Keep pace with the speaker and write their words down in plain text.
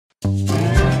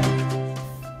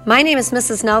My name is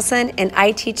Mrs. Nelson, and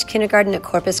I teach kindergarten at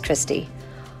Corpus Christi.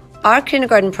 Our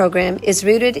kindergarten program is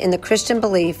rooted in the Christian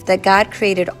belief that God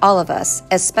created all of us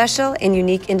as special and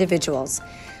unique individuals.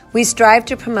 We strive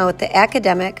to promote the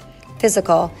academic,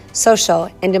 physical,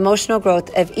 social, and emotional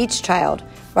growth of each child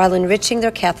while enriching their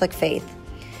Catholic faith.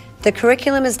 The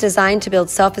curriculum is designed to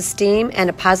build self-esteem and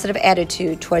a positive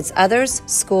attitude towards others,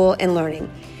 school, and learning.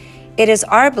 It is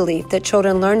our belief that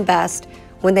children learn best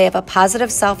when they have a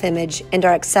positive self-image and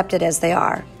are accepted as they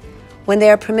are, when they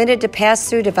are permitted to pass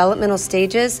through developmental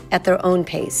stages at their own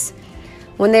pace,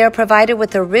 when they are provided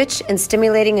with a rich and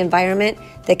stimulating environment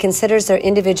that considers their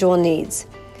individual needs,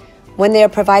 when they are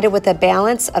provided with a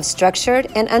balance of structured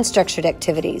and unstructured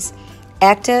activities,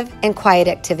 active and quiet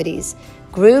activities,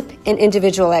 group and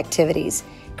individual activities,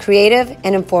 creative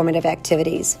and informative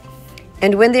activities,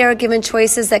 and when they are given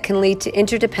choices that can lead to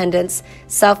interdependence,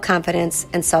 self-confidence,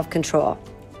 and self-control.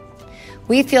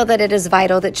 We feel that it is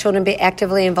vital that children be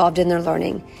actively involved in their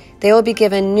learning. They will be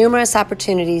given numerous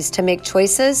opportunities to make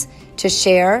choices, to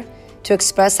share, to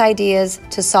express ideas,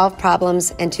 to solve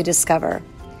problems, and to discover.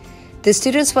 The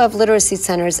students will have literacy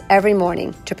centers every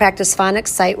morning to practice phonics,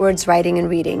 sight words, writing, and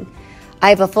reading. I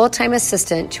have a full-time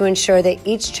assistant to ensure that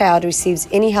each child receives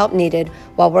any help needed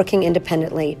while working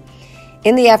independently.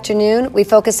 In the afternoon, we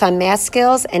focus on math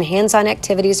skills and hands-on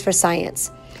activities for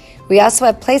science. We also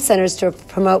have play centers to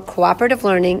promote cooperative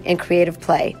learning and creative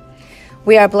play.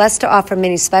 We are blessed to offer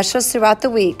many specials throughout the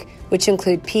week, which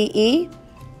include PE,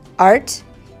 art,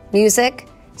 music,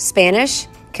 Spanish,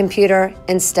 computer,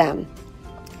 and STEM.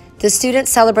 The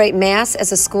students celebrate Mass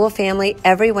as a school family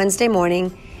every Wednesday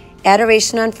morning,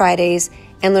 adoration on Fridays,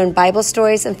 and learn Bible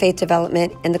stories and faith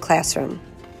development in the classroom.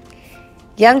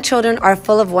 Young children are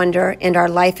full of wonder and are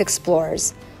life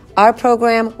explorers. Our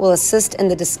program will assist in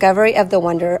the discovery of the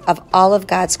wonder of all of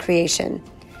God's creation.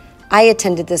 I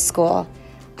attended this school.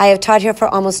 I have taught here for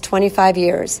almost 25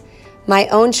 years. My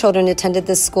own children attended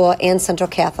this school and Central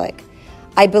Catholic.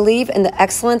 I believe in the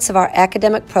excellence of our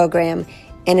academic program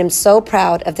and am so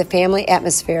proud of the family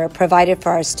atmosphere provided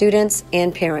for our students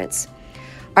and parents.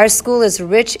 Our school is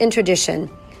rich in tradition,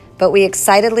 but we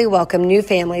excitedly welcome new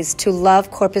families to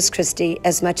love Corpus Christi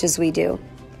as much as we do.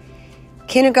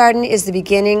 Kindergarten is the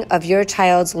beginning of your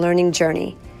child's learning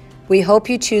journey. We hope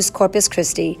you choose Corpus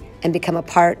Christi and become a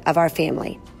part of our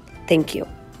family. Thank you.